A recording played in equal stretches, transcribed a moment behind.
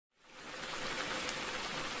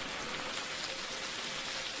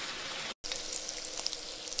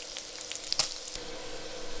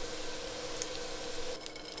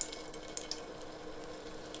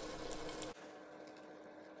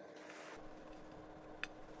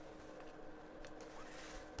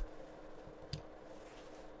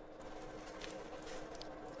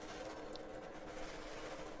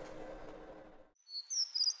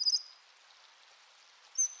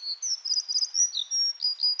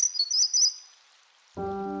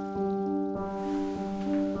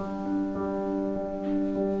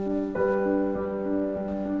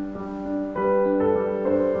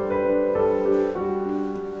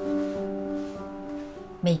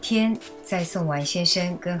天在送完先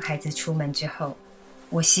生跟孩子出门之后，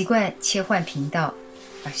我习惯切换频道，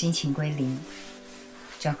把心情归零，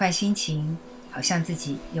转换心情，好像自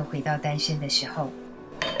己又回到单身的时候，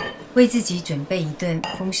为自己准备一顿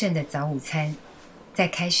丰盛的早午餐，再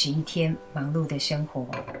开始一天忙碌的生活。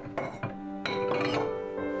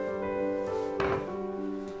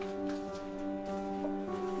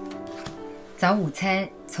早午餐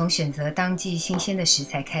从选择当季新鲜的食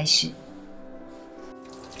材开始，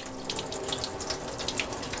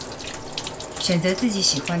选择自己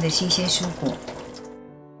喜欢的新鲜蔬果，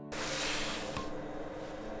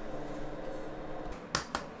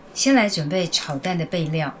先来准备炒蛋的备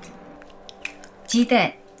料。鸡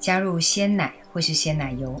蛋加入鲜奶或是鲜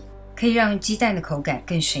奶油，可以让鸡蛋的口感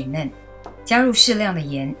更水嫩。加入适量的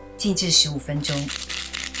盐，静置15分钟。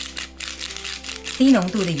低浓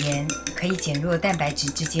度的盐可以减弱蛋白质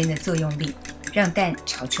之间的作用力，让蛋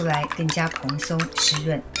炒出来更加蓬松湿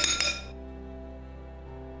润。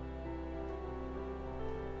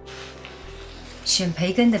选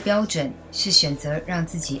培根的标准是选择让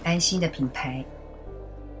自己安心的品牌。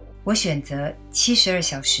我选择72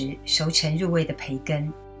小时熟成入味的培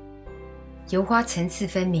根，油花层次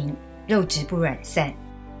分明，肉质不软散。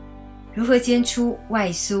如何煎出外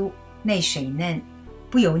酥内水嫩、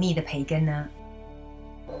不油腻的培根呢？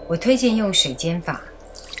我推荐用水煎法，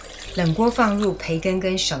冷锅放入培根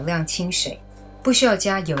跟少量清水，不需要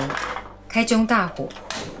加油，开中大火。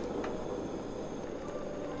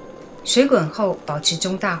水滚后保持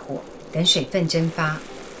中大火，等水分蒸发。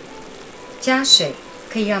加水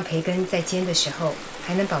可以让培根在煎的时候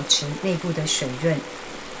还能保持内部的水润，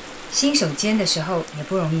新手煎的时候也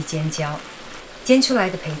不容易煎焦。煎出来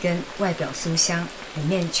的培根外表酥香，里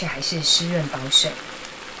面却还是湿润保水。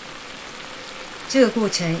这个过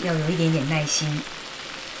程要有一点点耐心，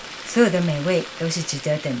所有的美味都是值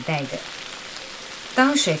得等待的。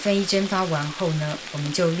当水分一蒸发完后呢，我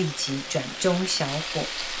们就立即转中小火。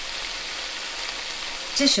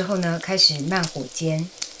这时候呢，开始慢火煎，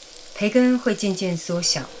培根会渐渐缩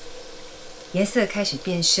小，颜色开始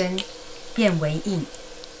变深，变为硬，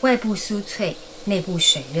外部酥脆，内部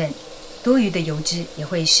水润，多余的油脂也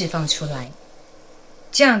会释放出来。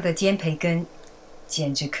这样的煎培根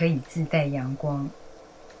简直可以自带阳光。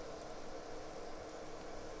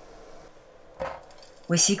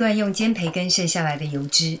我习惯用煎培根剩下来的油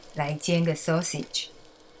脂来煎个 sausage，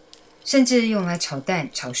 甚至用来炒蛋、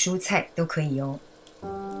炒蔬菜都可以哦。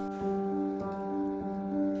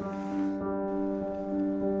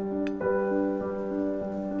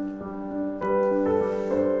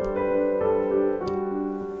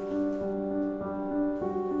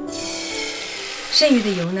剩余的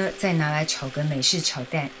油呢，再拿来炒个美式炒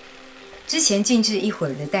蛋。之前静置一会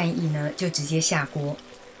儿的蛋液呢，就直接下锅，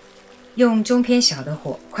用中偏小的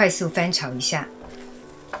火快速翻炒一下，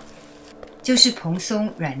就是蓬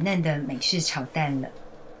松软嫩的美式炒蛋了。